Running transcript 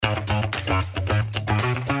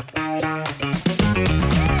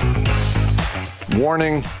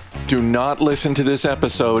Warning, do not listen to this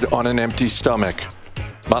episode on an empty stomach.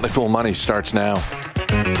 Motley Fool Money starts now.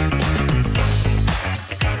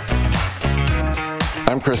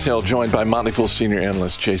 I'm Chris Hill, joined by Motley Fool Senior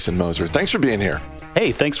Analyst Jason Moser. Thanks for being here.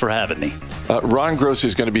 Hey, thanks for having me. Ron Gross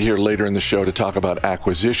is going to be here later in the show to talk about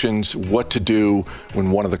acquisitions, what to do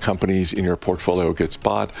when one of the companies in your portfolio gets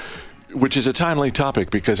bought, which is a timely topic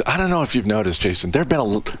because I don't know if you've noticed, Jason, there have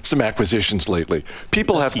been some acquisitions lately.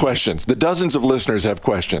 People have questions. The dozens of listeners have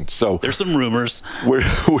questions. So there's some rumors.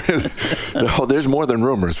 There's more than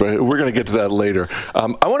rumors, right? We're going to get to that later.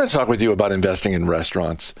 I want to talk with you about investing in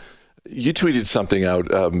restaurants. You tweeted something out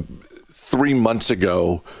 3 months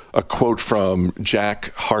ago, a quote from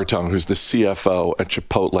Jack Hartung, who's the CFO at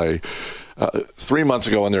Chipotle, 3 months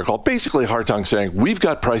ago on their call. Basically, Hartung saying, we've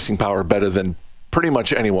got pricing power better than pretty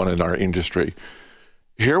much anyone in our industry.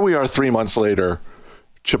 Here we are 3 months later.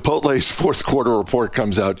 Chipotle's fourth quarter report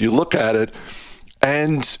comes out. You look at it,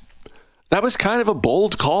 and that was kind of a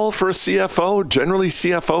bold call for a CFO. Generally,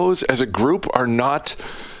 CFOs as a group are not,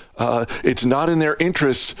 it's not in their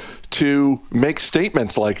interest to make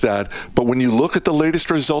statements like that. But when you look at the latest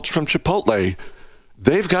results from Chipotle,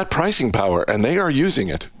 they've got pricing power, and they are using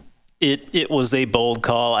it. It was a bold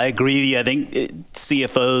call. I agree. I think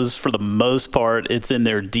CFOs, for the most part, it's in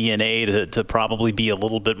their DNA to probably be a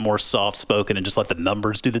little bit more soft-spoken and just let the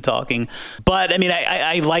numbers do the talking. But, I mean,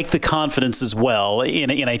 I like the confidence as well.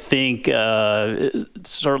 And I think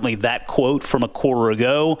certainly that quote from a quarter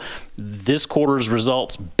ago, this quarter's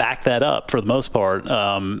results back that up for the most part.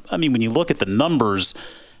 I mean, when you look at the numbers,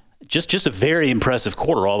 just a very impressive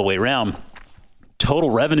quarter all the way around. Total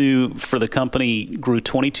revenue for the company grew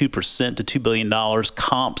 22% to $2 billion.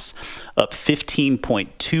 Comps up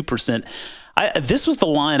 15.2%. This was the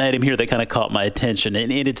line item here that kind of caught my attention.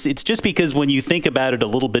 And it's just because when you think about it a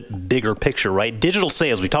little bit bigger picture, right? Digital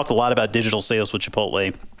sales, we talked a lot about digital sales with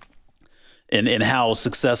Chipotle and how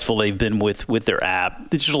successful they've been with their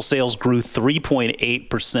app. Digital sales grew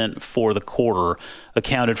 3.8% for the quarter,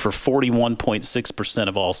 accounted for 41.6%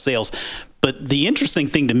 of all sales. But the interesting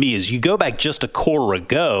thing to me is you go back just a quarter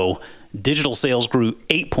ago, digital sales grew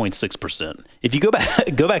 8.6%. If you go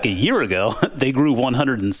back a year ago, they grew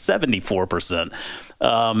 174%.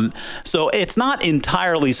 So it's not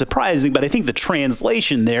entirely surprising, but I think the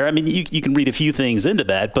translation there, I mean, you can read a few things into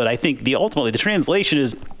that, but I think ultimately the translation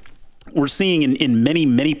is we're seeing in many,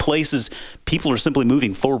 many places, people are simply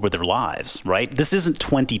moving forward with their lives, right? This isn't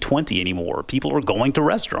 2020 anymore. People are going to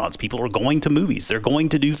restaurants. People are going to movies. They're going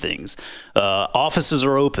to do things. Offices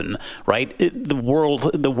are open, right? The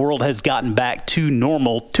world has gotten back to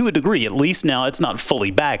normal to a degree. At least now it's not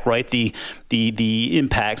fully back, right? The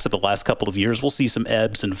impacts of the last couple of years, we'll see some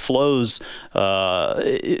ebbs and flows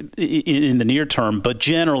in the near term. But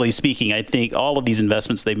generally speaking, I think all of these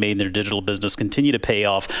investments they made in their digital business continue to pay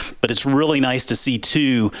off. But it's really nice to see,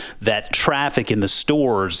 too, that traffic in the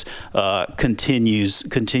stores continues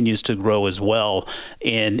to grow as well.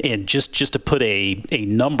 And just to put a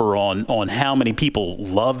number on how many people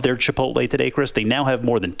love their Chipotle today, Chris, they now have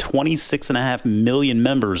more than 26.5 million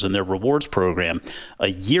members in their rewards program. A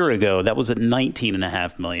year ago, that was at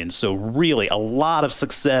 19.5 million. So really a lot of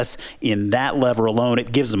success in that lever alone.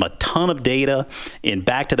 It gives them a ton of data. And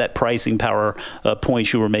back to that pricing power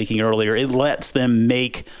point you were making earlier, it lets them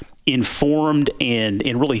make informed and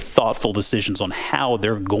really thoughtful decisions on how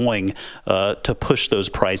they're going to push those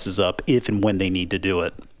prices up if and when they need to do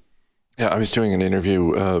it. Yeah, I was doing an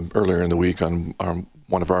interview earlier in the week on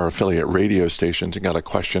one of our affiliate radio stations and got a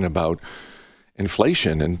question about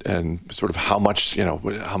inflation and sort of how much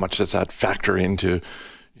does that factor into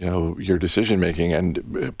your decision making.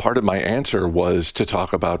 And part of my answer was to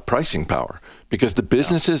talk about pricing power, because the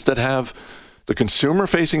businesses that have the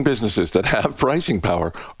consumer-facing businesses that have pricing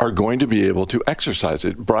power are going to be able to exercise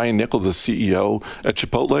it. Brian Nickel, the CEO at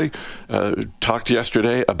Chipotle, talked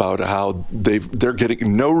yesterday about how they're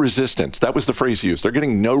getting no resistance. That was the phrase he used. They're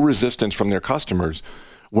getting no resistance from their customers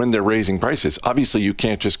when they're raising prices. Obviously, you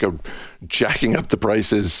can't just go jacking up the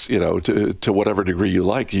prices, to whatever degree you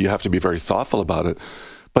like. You have to be very thoughtful about it.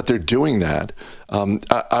 But they're doing that.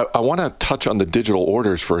 I want to touch on the digital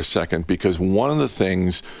orders for a second, because one of the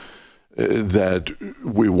things that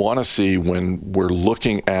we want to see when we're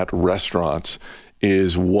looking at restaurants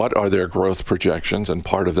is what are their growth projections, and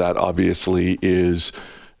part of that obviously is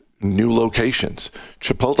new locations.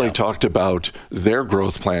 Chipotle talked about their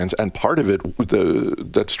growth plans, and part of it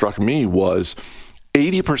that struck me was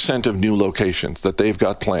 80% of new locations that they've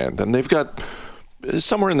got planned, and they've got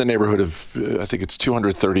somewhere in the neighborhood of, I think it's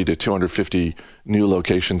 230 to 250 new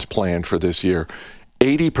locations planned for this year.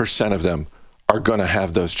 80% of them are going to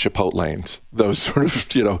have those Chipotlanes, those sort of,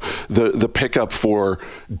 the pickup for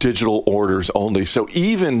digital orders only. So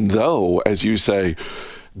even though, as you say,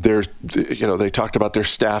 they talked about their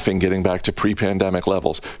staffing getting back to pre-pandemic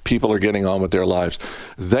levels, people are getting on with their lives,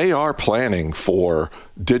 they are planning for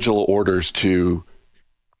digital orders to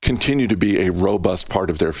continue to be a robust part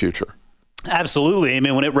of their future. Absolutely. I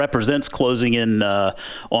mean, when it represents closing in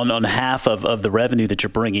on half of the revenue that you're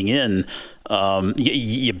bringing in,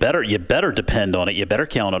 you better depend on it. You better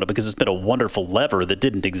count on it, because it's been a wonderful lever that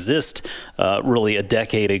didn't exist really a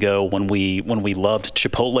decade ago when we loved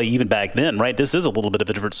Chipotle even back then. Right? This is a little bit of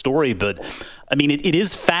a different story, but I mean, it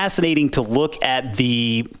is fascinating to look at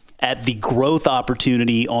the growth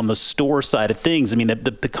opportunity on the store side of things. I mean,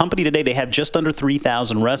 the company today, they have just under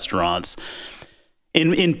 3,000 restaurants.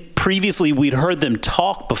 In previously, we'd heard them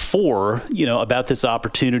talk before, about this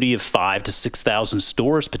opportunity of 5,000 to 6,000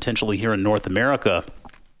 stores potentially here in North America.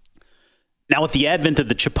 Now, with the advent of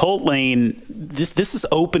the Chipotlane, this is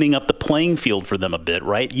opening up the playing field for them a bit,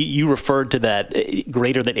 right? You referred to that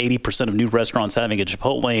greater than 80% of new restaurants having a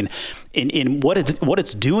Chipotlane. In what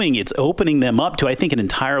it's doing, it's opening them up to, I think, an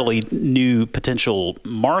entirely new potential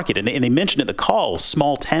market. And they mentioned in the call,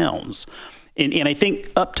 small towns. And I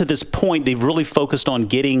think up to this point, they've really focused on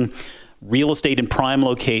getting real estate in prime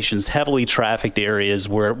locations, heavily trafficked areas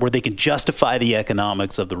where they can justify the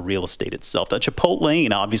economics of the real estate itself. Now,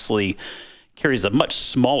 Chipotlane obviously carries a much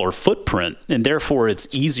smaller footprint, and therefore it's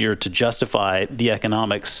easier to justify the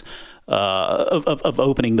economics of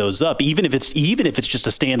opening those up, even if it's just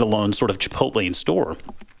a standalone sort of Chipotlane store.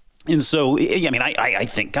 And so, I mean, I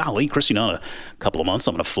think, golly, Chris, in a couple of months,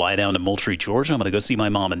 I'm going to fly down to Moultrie, Georgia. I'm going to go see my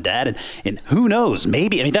mom and dad. And who knows?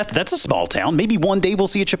 Maybe, I mean, that's a small town. Maybe one day we'll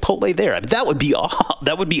see a Chipotle there. I mean, that would be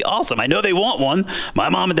awesome. I know they want one. My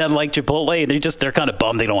mom and dad like Chipotle, and they're kind of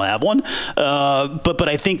bummed they don't have one. But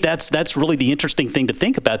I think that's really the interesting thing to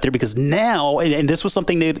think about there, because now, and this was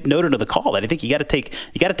something they noted in the call that I think you got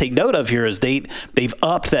to take note of here, is they've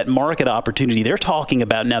upped that market opportunity. They're talking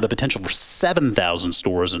about now the potential for 7,000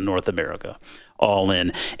 stores in North America, all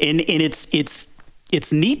in. And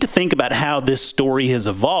it's neat to think about how this story has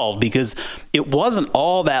evolved, because it wasn't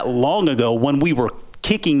all that long ago when we were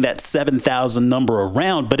kicking that 7,000 number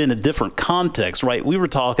around, but in a different context, right? We were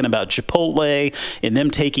talking about Chipotle and them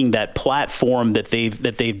taking that platform that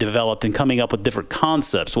they've developed and coming up with different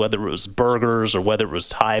concepts, whether it was burgers or whether it was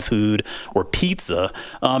Thai food or pizza.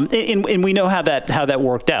 And we know how that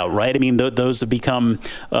worked out, right? I mean, those have become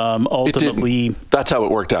ultimately. That's how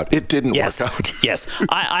it worked out. It didn't work out. Yes,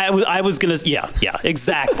 I was gonna. Yeah,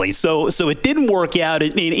 exactly. So it didn't work out,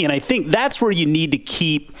 and I think that's where you need to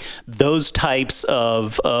keep those types of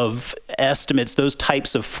estimates, those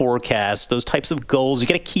types of forecasts, those types of goals. You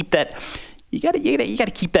got to keep that. You got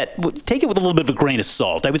to keep that. Take it with a little bit of a grain of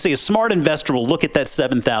salt. I would say a smart investor will look at that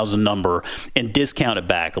 7,000 number and discount it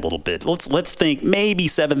back a little bit. Let's think maybe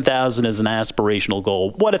 7,000 is an aspirational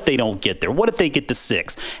goal. What if they don't get there? What if they get to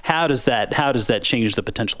 6? How does that change the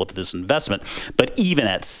potential of this investment? But even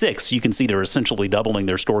at 6, you can see they're essentially doubling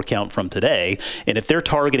their store count from today. And if they're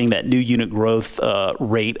targeting that new unit growth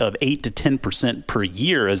rate of 8 to 10% per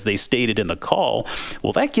year, as they stated in the call,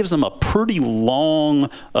 well, that gives them a pretty long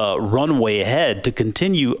runway ahead to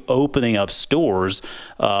continue opening up stores,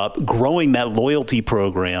 growing that loyalty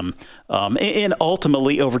program, and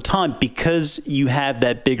ultimately over time, because you have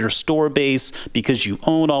that bigger store base, because you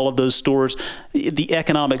own all of those stores, the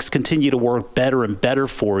economics continue to work better and better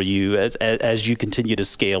for you as you continue to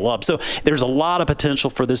scale up. So there's a lot of potential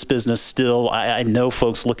for this business still. I know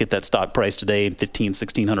folks look at that stock price today, $1,500,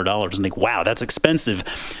 $1,600, and think, wow, that's expensive.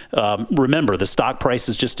 Remember, the stock price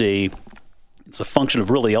is just it's a function of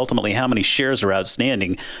really ultimately how many shares are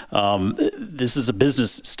outstanding. This is a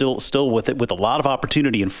business still with a lot of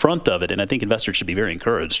opportunity in front of it, and I think investors should be very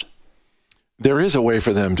encouraged. There is a way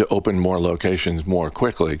for them to open more locations more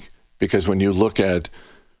quickly, because when you look at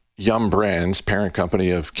Yum Brands, parent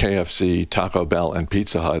company of KFC, Taco Bell, and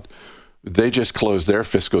Pizza Hut, they just closed their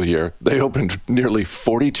fiscal year. They opened nearly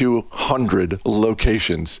 4,200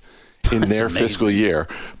 locations in their fiscal year.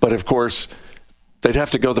 But of course, they'd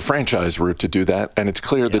have to go the franchise route to do that, and it's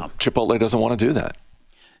clear that Chipotle doesn't want to do that.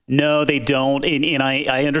 No, they don't, and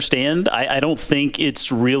I understand. I don't think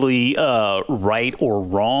it's really right or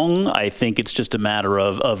wrong. I think it's just a matter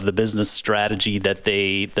of the business strategy that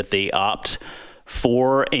they opt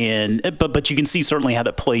for, but you can see certainly how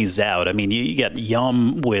that plays out. I mean, you got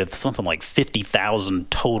Yum with something like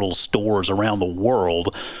 50,000 total stores around the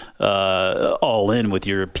world, all in with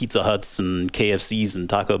your Pizza Huts and KFCs and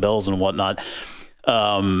Taco Bells and whatnot.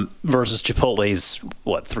 versus Chipotle's,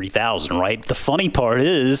 3,000, right? The funny part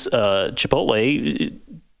is Chipotle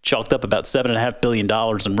chalked up about $7.5 billion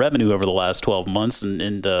in revenue over the last 12 months,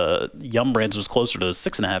 and Yum Brands was closer to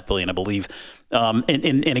 $6.5 billion, I believe.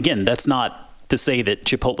 And again, that's not to say that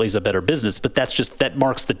Chipotle is a better business, but that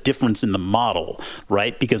marks the difference in the model,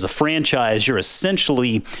 right? Because with a franchise, you're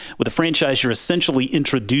essentially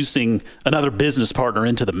introducing another business partner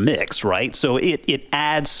into the mix, right? So it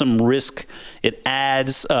adds some risk,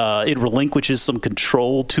 it relinquishes some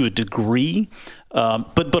control to a degree.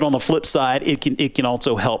 But on the flip side, it can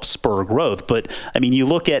also help spur growth. But I mean, you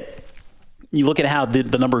look at how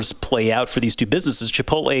the numbers play out for these two businesses.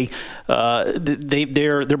 Chipotle,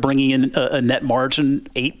 they're bringing in a net margin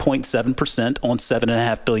 8.7% on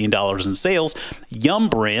 $7.5 billion in sales. Yum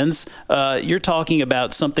Brands, you're talking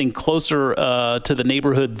about something closer to the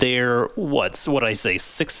neighborhood there. What did I say?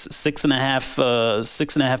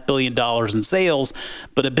 $6.5 billion in sales,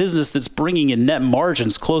 but a business that's bringing in net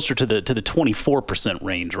margins closer to the 24%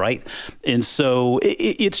 range, right? And so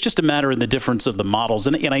it's just a matter of the difference of the models.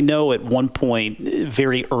 And I know at one point,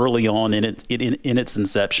 very early on in its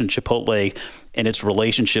inception, Chipotle and its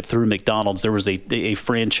relationship through McDonald's, there was a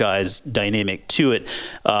franchise dynamic to it.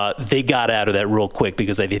 They got out of that real quick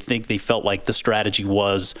because they felt like the strategy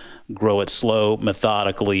was grow it slow,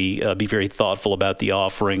 methodically, be very thoughtful about the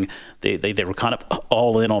offering. They were kind of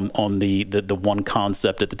all in on the one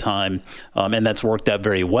concept at the time, and that's worked out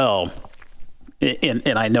very well.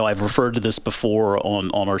 And I know I've referred to this before on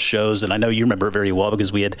our shows, and I know you remember it very well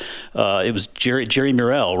because we had it was Jerry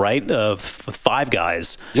Murrell, right, of Five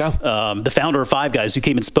Guys, the founder of Five Guys, who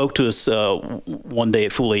came and spoke to us one day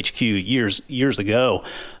at Fool HQ years ago,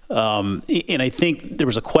 and I think there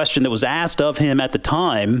was a question that was asked of him at the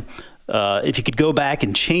time. If you could go back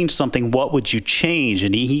and change something, what would you change?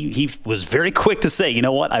 And he was very quick to say, you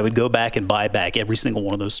know what, I would go back and buy back every single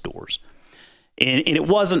one of those stores. And it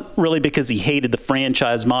wasn't really because he hated the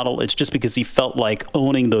franchise model. It's just because he felt like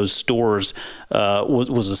owning those stores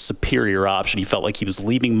was a superior option. He felt like he was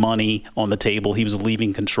leaving money on the table. He was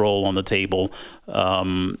leaving control on the table.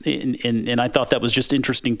 And I thought that was just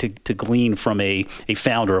interesting to glean from a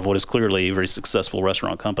founder of what is clearly a very successful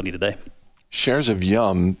restaurant company today. Shares of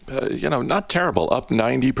Yum, not terrible, up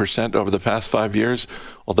 90% over the past 5 years,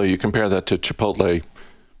 although you compare that to Chipotle,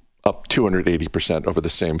 up 280% over the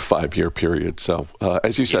same 5-year period. So,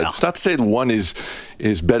 as you said, it's not to say one is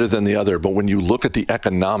better than the other, but when you look at the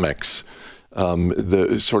economics,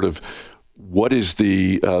 the sort of what is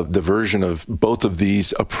the version of both of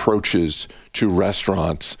these approaches to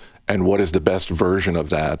restaurants, and what is the best version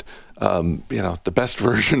of that? The best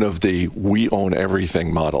version of the we own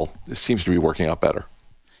everything model seems to be working out better.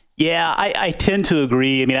 Yeah, I tend to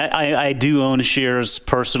agree. I mean, I do own shares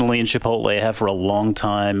personally in Chipotle. I have for a long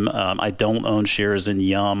time. I don't own shares in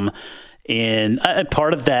Yum. And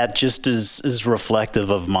part of that just is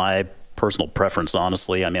reflective of my personal preference,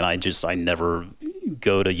 honestly. I mean, I never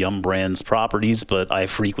go to Yum Brands properties, but I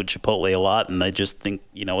frequent Chipotle a lot, and I just think,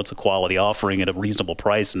 it's a quality offering at a reasonable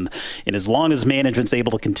price. And as long as management's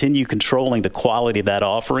able to continue controlling the quality of that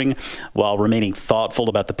offering while remaining thoughtful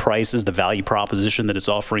about the prices, the value proposition that it's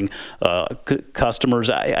offering customers,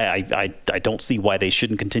 I don't see why they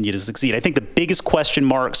shouldn't continue to succeed. I think the biggest question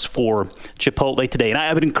marks for Chipotle today, and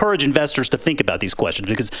I would encourage investors to think about these questions,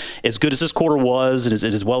 because as good as this quarter was, and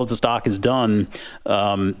as well as the stock has done,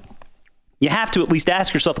 you have to at least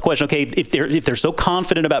ask yourself the question, okay, if they're so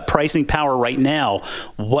confident about pricing power right now,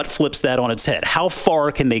 what flips that on its head? How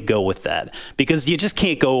far can they go with that? Because you just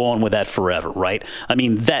can't go on with that forever, right? I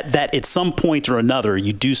mean, that at some point or another,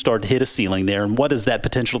 you do start to hit a ceiling there, and what does that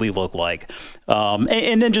potentially look like?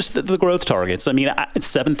 And then just the growth targets. I mean,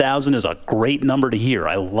 7,000 is a great number to hear.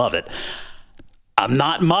 I love it. I'm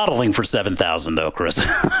not modeling for 7,000 though, Chris.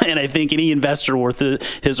 And I think any investor worth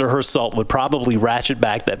his or her salt would probably ratchet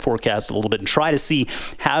back that forecast a little bit and try to see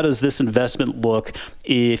how does this investment look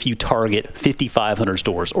if you target 5,500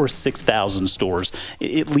 stores or 6,000 stores.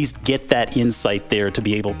 At least get that insight there to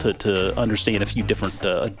be able to understand a few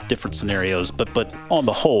different scenarios. But on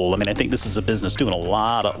the whole, I mean, I think this is a business doing a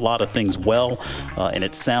lot of things well, and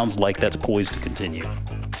it sounds like that's poised to continue.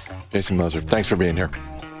 Jason Moser, thanks for being here.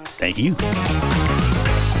 Thank you.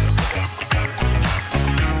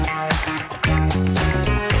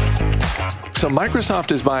 So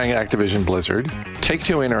Microsoft is buying Activision Blizzard.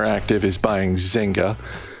 Take-Two Interactive is buying Zynga.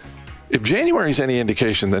 If January is any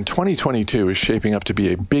indication, then 2022 is shaping up to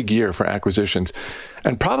be a big year for acquisitions,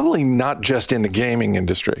 and probably not just in the gaming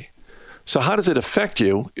industry. So how does it affect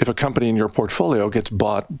you if a company in your portfolio gets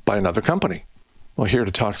bought by another company? Well, here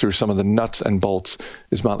to talk through some of the nuts and bolts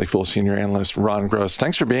is Motley Fool senior analyst Ron Gross.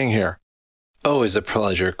 Thanks for being here. Always a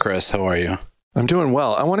pleasure, Chris. How are you? I'm doing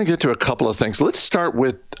well. I want to get to a couple of things. Let's start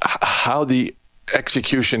with how the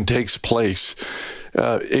execution takes place.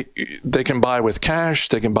 They can buy with cash,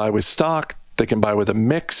 they can buy with stock, they can buy with a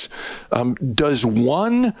mix. Does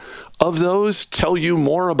one of those tell you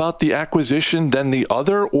more about the acquisition than the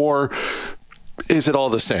other, or is it all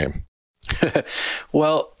the same?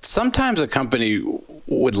 Well, sometimes a company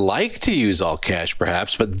would like to use all cash,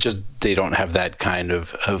 perhaps, but just they don't have that kind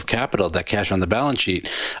of capital, that cash on the balance sheet.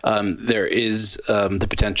 There is the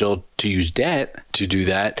potential to use debt to do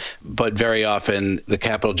that, but very often the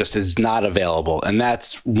capital just is not available. And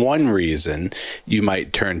that's one reason you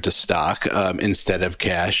might turn to stock instead of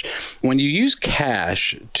cash. When you use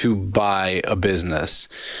cash to buy a business,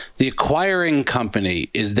 the acquiring company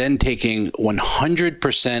is then taking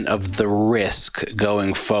 100% of the risk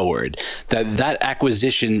going forward, that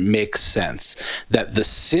acquisition makes sense, that the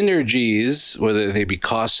synergies, whether they be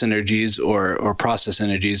cost synergies or process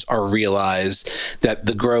synergies, are realized, that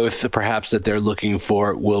the growth perhaps that they're looking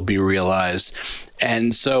for will be realized.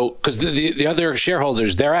 And so, because the other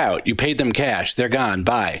shareholders, they're out. You paid them cash. They're gone.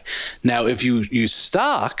 Bye. Now, if you use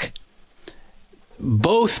stock,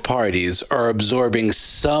 both parties are absorbing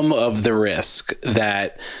some of the risk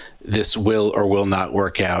that this will or will not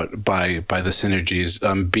work out by the synergies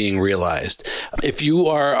being realized. If you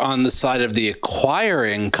are on the side of the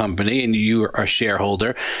acquiring company and you are a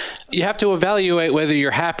shareholder, you have to evaluate whether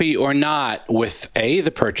you're happy or not with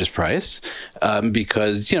the purchase price,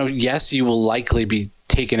 because yes, you will likely be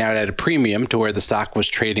taken out at a premium to where the stock was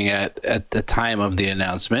trading at the time of the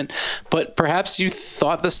announcement. But perhaps you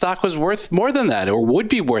thought the stock was worth more than that, or would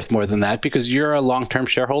be worth more than that, because you're a long-term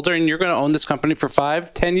shareholder and you're going to own this company for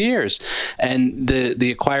 5-10 years. And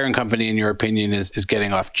the acquiring company, in your opinion, is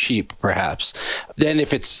getting off cheap, perhaps. Then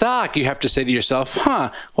if it's stock, you have to say to yourself,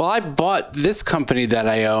 well, I bought this company that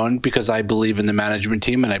I own because I believe in the management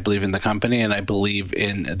team and I believe in the company and I believe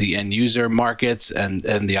in the end user markets and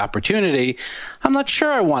the opportunity. I'm not sure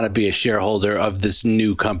I want to be a shareholder of this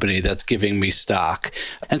new company that's giving me stock.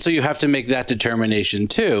 And so you have to make that determination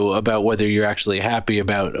too about whether you're actually happy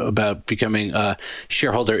about becoming a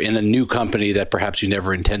shareholder in a new company that perhaps you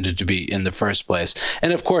never intended to be in the first place.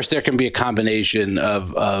 And of course, there can be a combination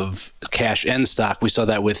of cash and stock. We saw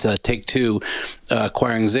that with Take-Two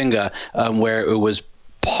acquiring Zynga, where it was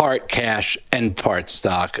part cash and part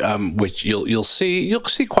stock, which you'll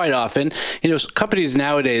see quite often. Companies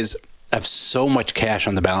nowadays have so much cash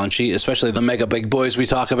on the balance sheet, especially the mega big boys we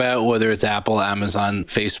talk about, whether it's Apple, Amazon,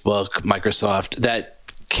 Facebook, Microsoft, that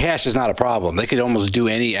cash is not a problem. They could almost do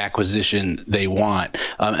any acquisition they want.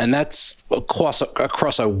 And that's across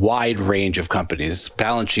a wide range of companies.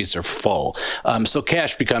 Balance sheets are full. So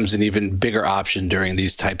cash becomes an even bigger option during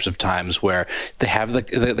these types of times where they have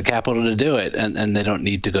the capital to do it and they don't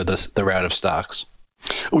need to go the route of stocks.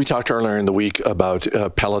 We talked earlier in the week about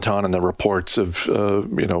Peloton and the reports of,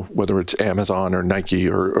 whether it's Amazon or Nike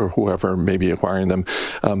or whoever may be acquiring them.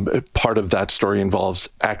 Part of that story involves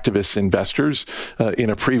activist investors. In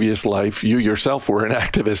a previous life, you yourself were an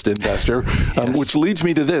activist investor, yes. Which leads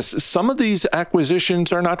me to this. Some of these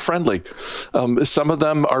acquisitions are not friendly. Some of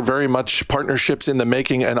them are very much partnerships in the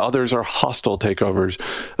making, and others are hostile takeovers.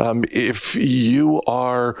 If you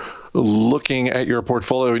are looking at your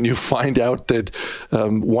portfolio and you find out that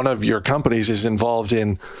one of your companies is involved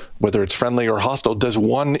in, whether it's friendly or hostile, does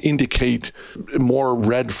one indicate more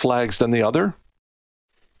red flags than the other?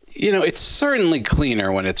 It's certainly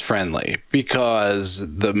cleaner when it's friendly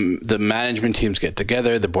because the management teams get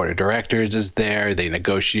together, the board of directors is there, they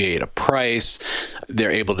negotiate a price,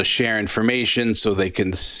 they're able to share information so they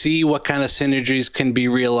can see what kind of synergies can be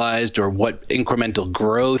realized or what incremental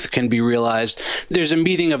growth can be realized. There's a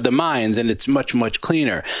meeting of the minds and it's much, much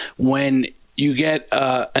cleaner. When you get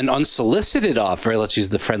an unsolicited offer, let's use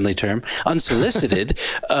the friendly term, unsolicited,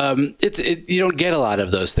 you don't get a lot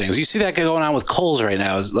of those things. You see that going on with Kohl's right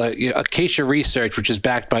now. Is like Acacia Research, which is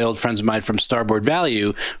backed by old friends of mine from Starboard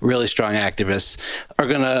Value, really strong activists, are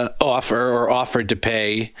going to offered to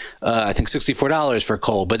pay, I think, $64 for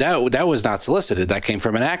Kohl. But that was not solicited. That came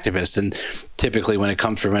from an activist. And typically when it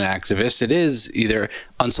comes from an activist, it is either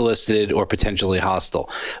unsolicited or potentially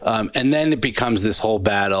hostile. And then it becomes this whole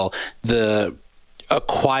battle. The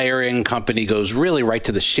acquiring company goes really right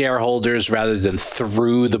to the shareholders rather than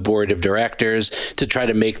through the board of directors to try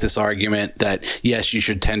to make this argument that, yes, you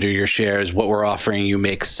should tender your shares. What we're offering you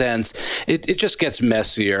makes sense. It just gets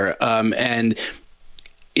messier.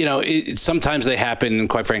 Sometimes they happen, and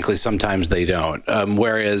quite frankly, sometimes they don't.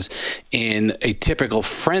 Whereas in a typical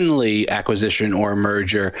friendly acquisition or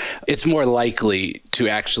merger, it's more likely to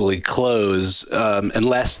actually close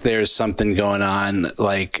unless there's something going on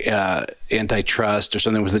like antitrust or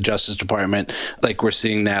something with the Justice Department, like we're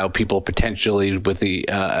seeing now, people potentially with the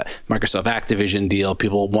Microsoft Activision deal,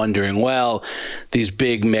 people wondering, well, these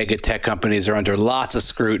big mega tech companies are under lots of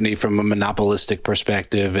scrutiny from a monopolistic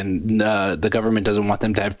perspective, and the government doesn't want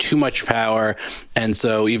them to have too much power. And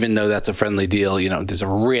so even though that's a friendly deal, there's a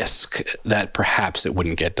risk that perhaps it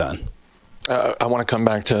wouldn't get done. I want to come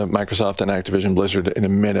back to Microsoft and Activision Blizzard in a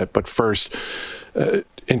minute, but first,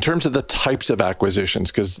 in terms of the types of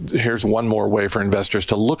acquisitions, because here's one more way for investors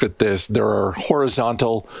to look at this. There are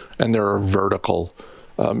horizontal and there are vertical.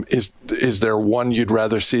 Is there one you'd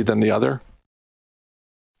rather see than the other?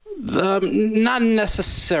 Not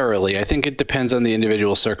necessarily. I think it depends on the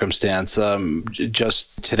individual circumstance.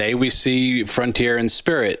 Just today, we see Frontier and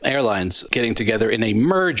Spirit Airlines getting together in a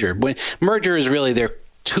merger. Merger is really their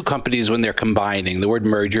two companies when they're combining. The word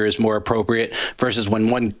merger is more appropriate versus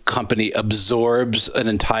when one company absorbs an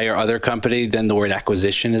entire other company, then the word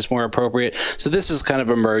acquisition is more appropriate. So this is kind of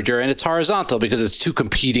a merger, and it's horizontal because it's two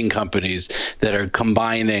competing companies that are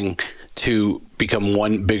combining to become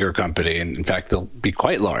one bigger company. And in fact, they'll be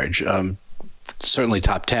quite large. Certainly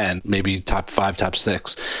top 10, maybe top 5, top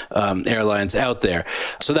 6 airlines out there.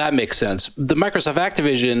 So that makes sense. The Microsoft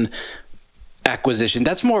Activision acquisition,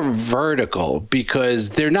 that's more vertical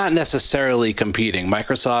because they're not necessarily competing.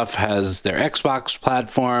 Microsoft has their Xbox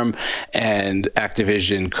platform and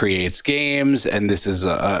Activision creates games, and this is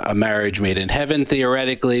a marriage made in heaven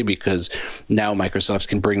theoretically, because now Microsoft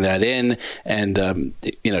can bring that in and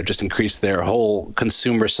just increase their whole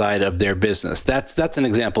consumer side of their business. That's an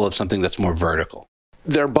example of something that's more vertical.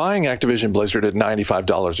 They're buying Activision Blizzard at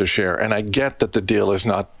 $95 a share, and I get that the deal is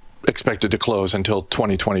not expected to close until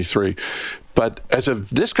 2023. But as of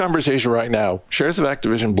this conversation right now, shares of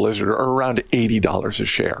Activision Blizzard are around $80 a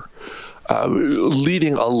share,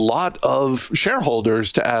 leading a lot of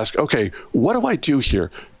shareholders to ask, okay, what do I do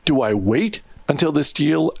here? Do I wait until this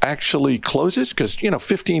deal actually closes? Because,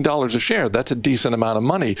 $15 a share, that's a decent amount of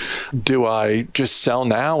money. Do I just sell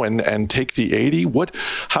now and take the 80?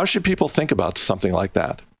 How should people think about something like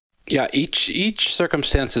that? Yeah, each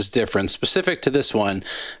circumstance is different. Specific to this one,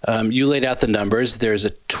 you laid out the numbers. There's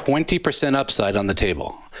a 20% upside on the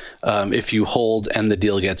table if you hold and the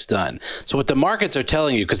deal gets done. So what the markets are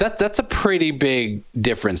telling you, because that's a pretty big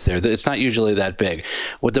difference there. It's not usually that big.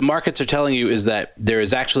 What the markets are telling you is that there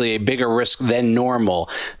is actually a bigger risk than normal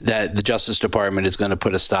that the Justice Department is going to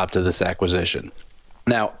put a stop to this acquisition.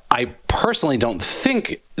 Now, I personally don't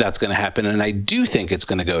think that's going to happen, and I do think it's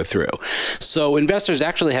going to go through. So investors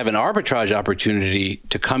actually have an arbitrage opportunity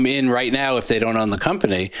to come in right now if they don't own the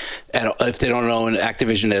company, and if they don't own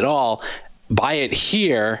Activision at all, buy it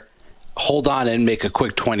here, hold on and make a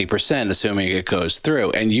quick 20%, assuming it goes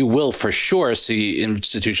through. And you will for sure see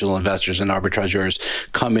institutional investors and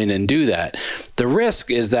arbitrageurs come in and do that. The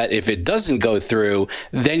risk is that if it doesn't go through,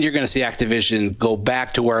 then you're going to see Activision go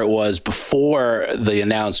back to where it was before the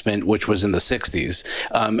announcement, which was in the 60s.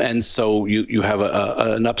 And so you have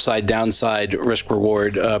an upside downside risk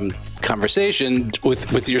reward conversation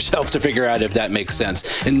with yourself to figure out if that makes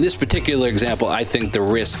sense. In this particular example, I think the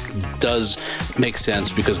risk does make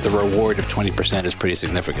sense because the reward of 20% is pretty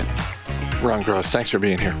significant. Ron Gross, thanks for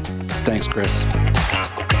being here. Thanks, Chris.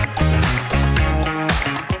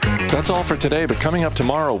 That's all for today, but coming up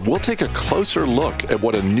tomorrow, we'll take a closer look at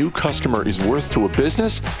what a new customer is worth to a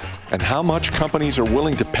business and how much companies are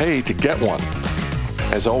willing to pay to get one.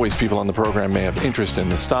 As always, people on the program may have interest in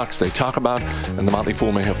the stocks they talk about, and the Motley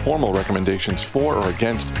Fool may have formal recommendations for or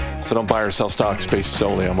against, so don't buy or sell stocks based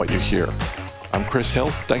solely on what you hear. I'm Chris Hill.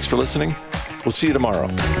 Thanks for listening. We'll see you tomorrow.